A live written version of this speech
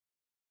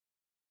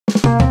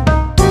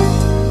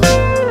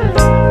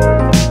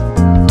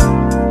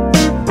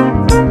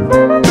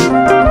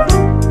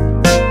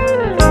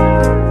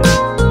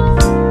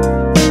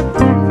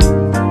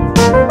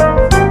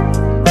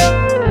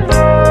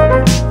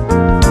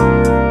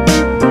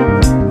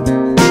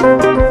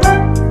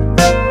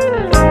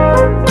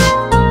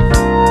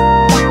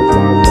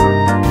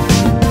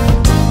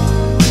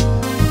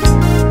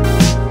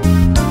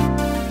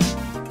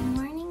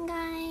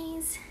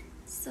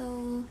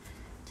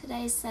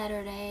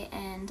Saturday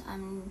and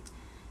I'm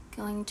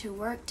going to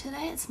work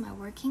today. It's my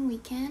working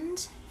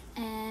weekend,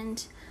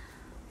 and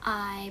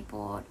I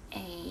bought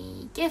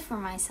a gift for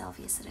myself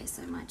yesterday,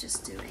 so I might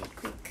just do a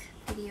quick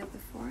video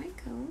before I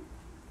go.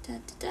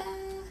 Da-da-da.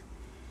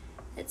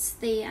 It's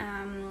the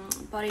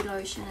body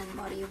lotion and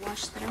body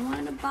wash that I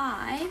wanted to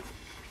buy,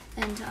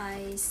 and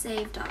I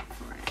saved up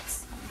for it.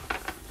 So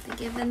they're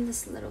given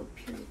this little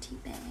purity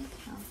bag.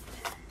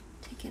 I'll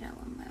take it out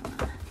one by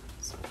one.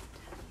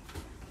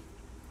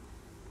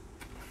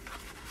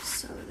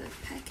 So the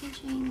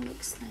packaging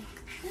looks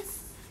like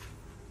this.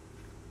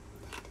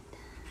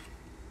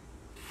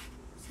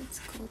 So it's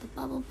called the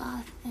Bubble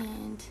Bath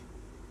and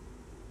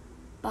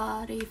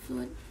Body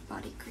Fluid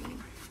Body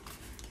Cream.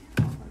 Okay,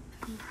 I'll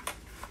open.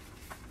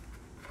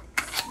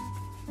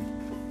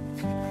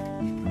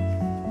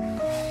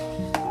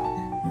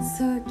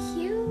 So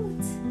cute.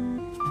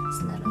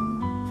 This little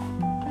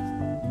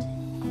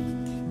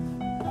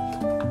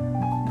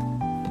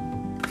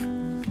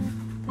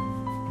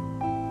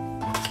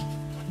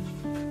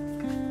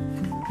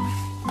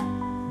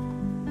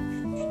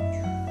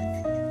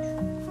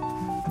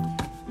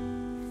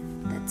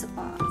that's a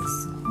box.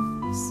 So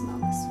smell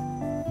this one.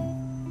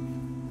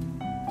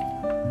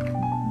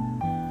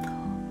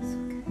 Oh, so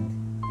good.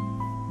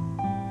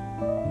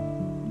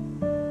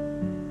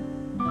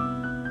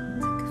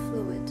 It's like a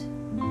fluid.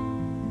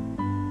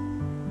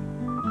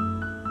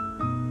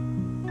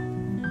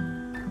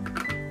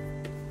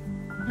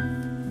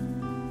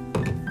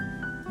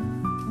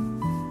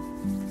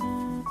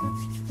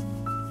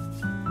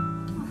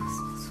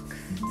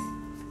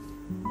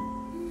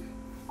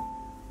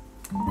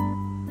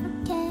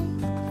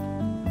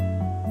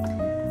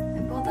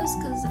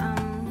 Because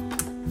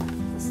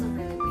this is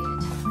really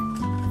weird.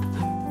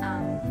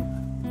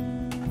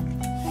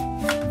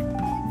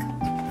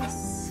 This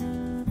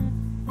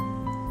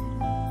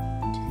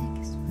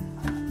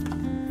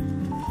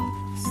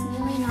it's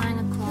nearly 9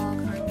 o'clock.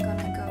 I'm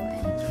gonna go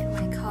and get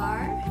my car.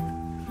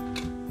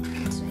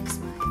 Today's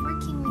my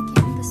working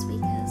weekend. This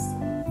week is,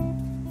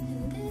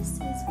 and this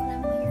is what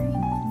I'm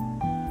wearing.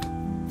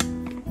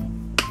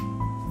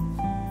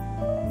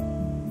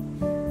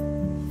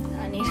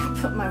 I need to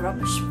put my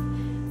rubbish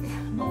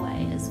away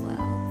as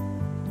well.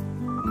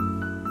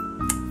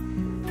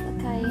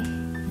 Look, I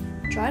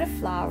dried a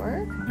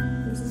flower.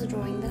 This is a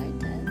drawing that I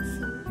did,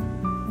 so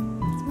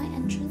it's my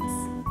entrance.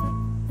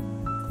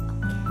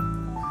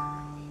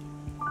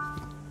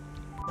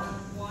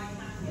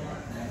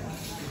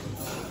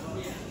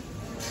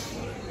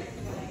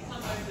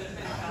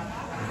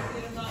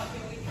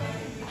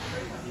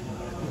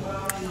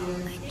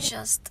 I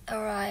just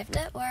arrived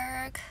at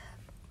work.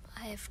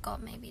 I've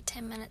got maybe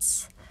 10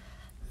 minutes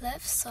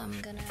left, so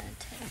I'm gonna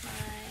take my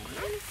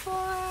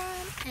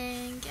uniform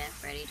and get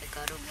ready to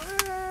go to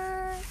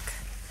work.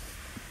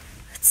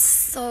 It's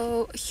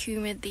so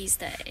humid these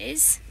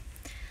days.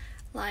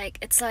 Like,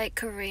 it's like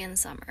Korean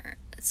summer.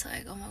 It's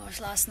like, oh my gosh,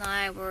 last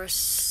night I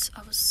was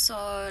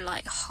so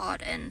like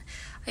hot, and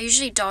I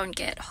usually don't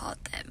get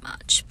hot that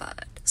much,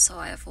 but so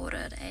I've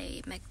ordered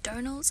a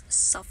McDonald's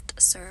soft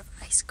serve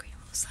ice cream.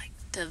 It was like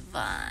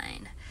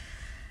divine.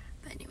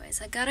 But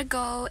anyways, I gotta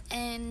go,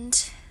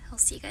 and I'll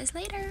see you guys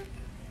later.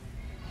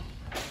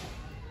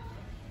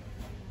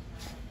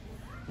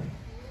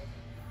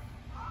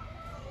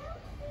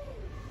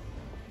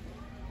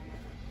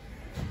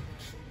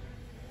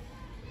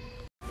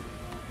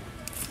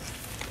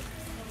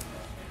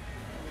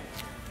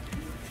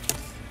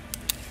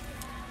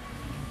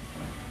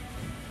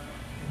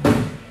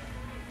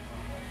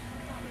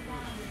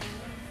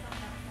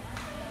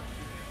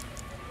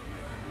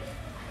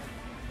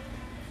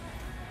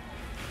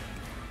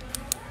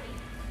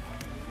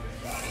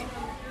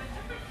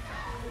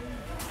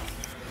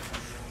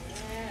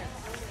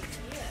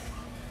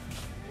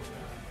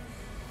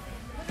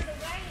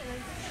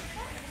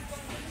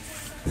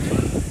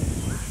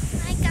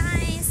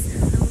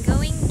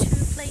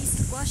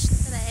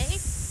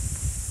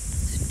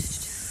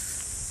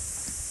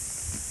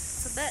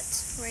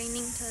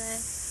 Raining today.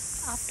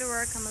 After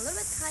work, I'm a little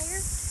bit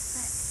tired,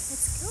 but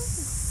let's go. Go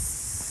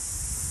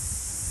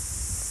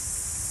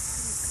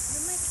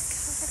to my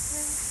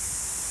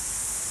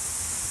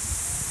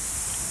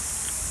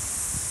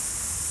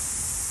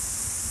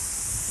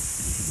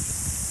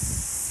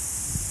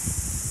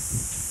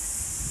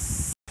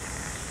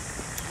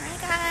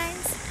car.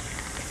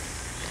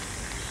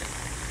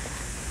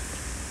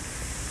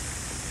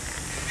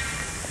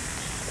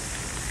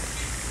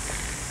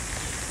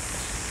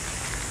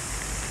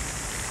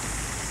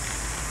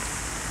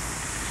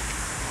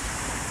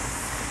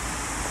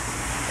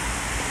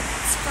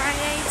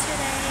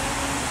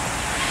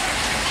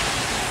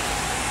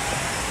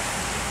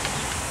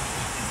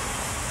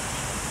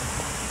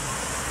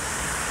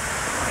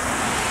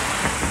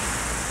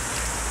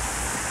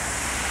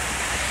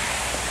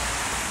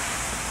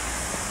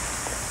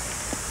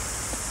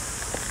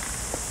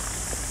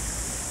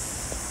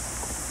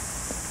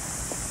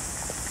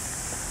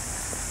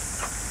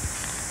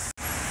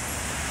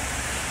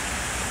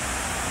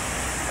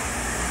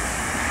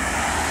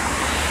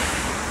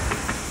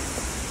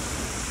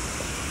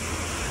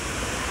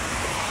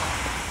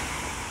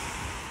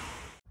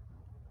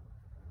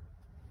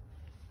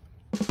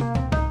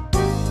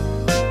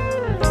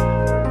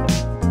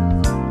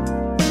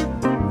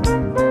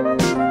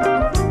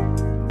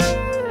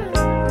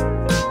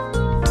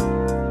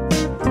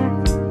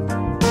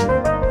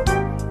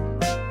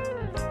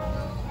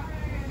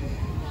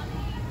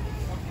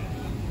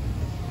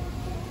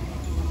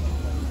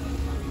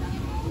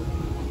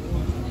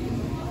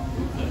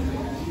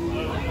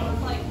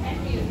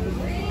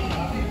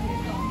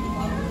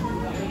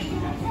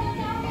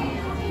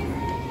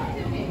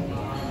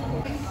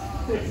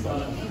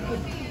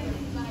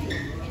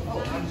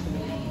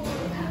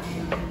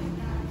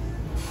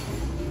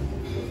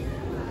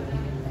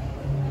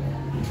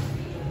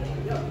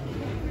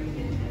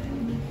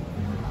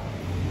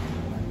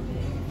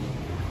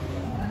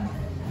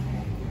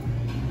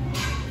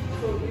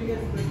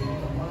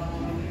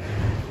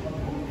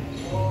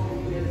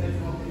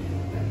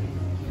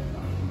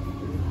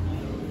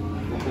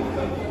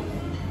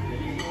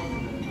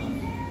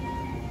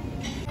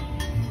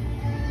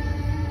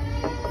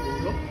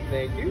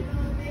 Thank you.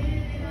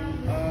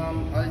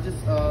 I'll just,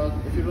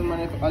 if you don't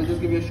mind, I'll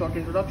just give you a short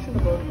introduction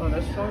about our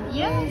restaurant.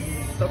 Yes.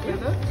 And stuff like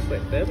that.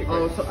 Sweet, there we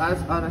go. So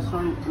as our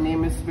restaurant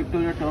name is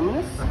Victoria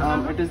Terminus,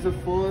 it is the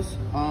first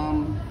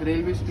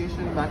railway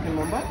station back in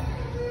Mumbai.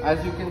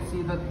 As you can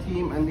see, the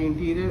theme and the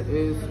interior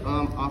is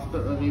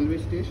after a railway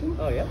station.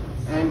 Oh yeah.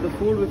 And the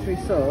food which we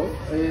serve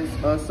is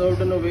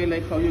served in a way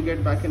like how you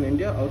get back in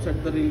India,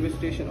 outside the railway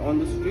station on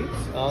the streets.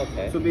 Oh,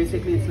 okay. So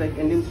basically it's like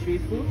Indian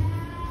street food.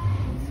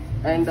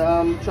 And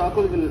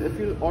charcoal grill, if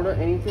you order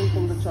anything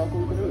from the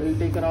charcoal grill, it will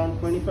take around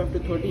 25 to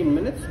 30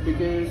 minutes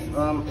because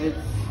it's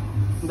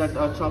that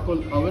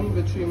charcoal oven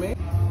which we make.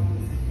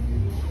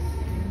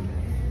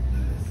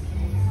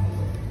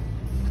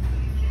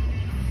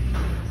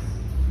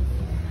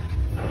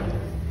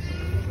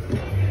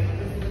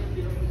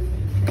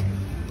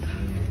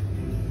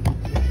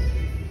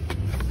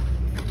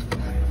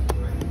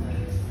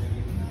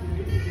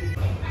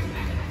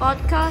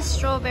 Vodka,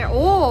 strawberry.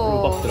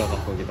 오! 루박 들어가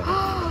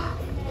거기다.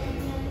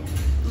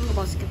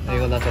 이거 맛있겠다.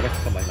 이거 나 저거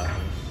잠깐만 나.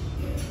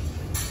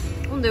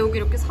 근데 여기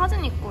이렇게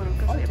사진 있고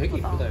이렇게 해서 되게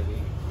예쁘다. 이쁘다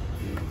여기.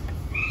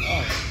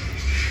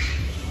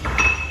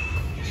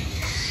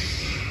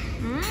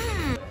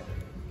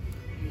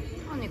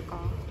 그러니까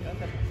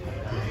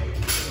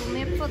너무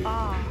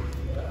예쁘다.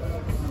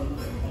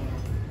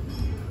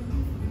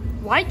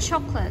 White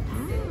chocolate.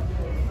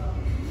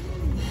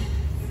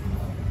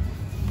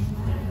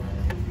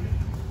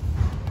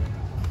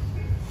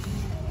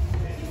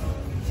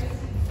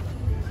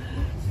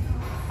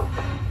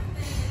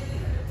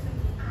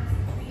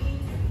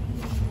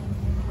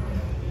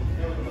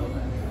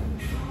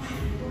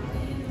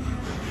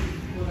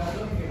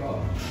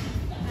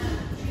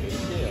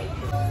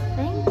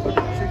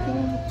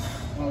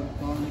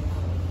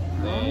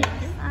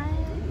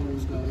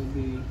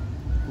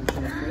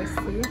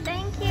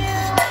 Thank you.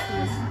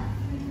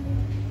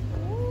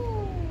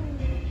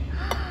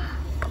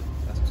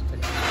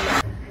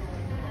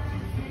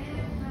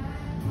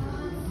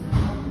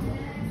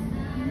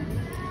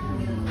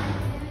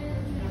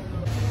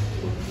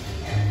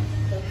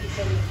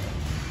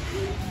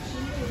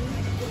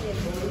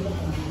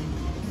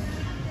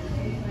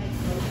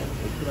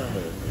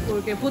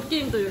 이렇게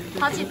보드게임도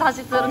여기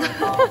다시 들어.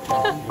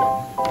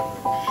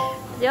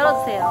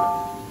 열어주세요.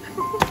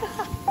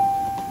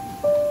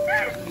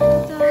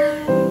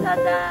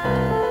 짜잔.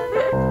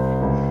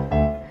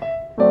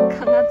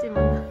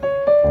 강아지만.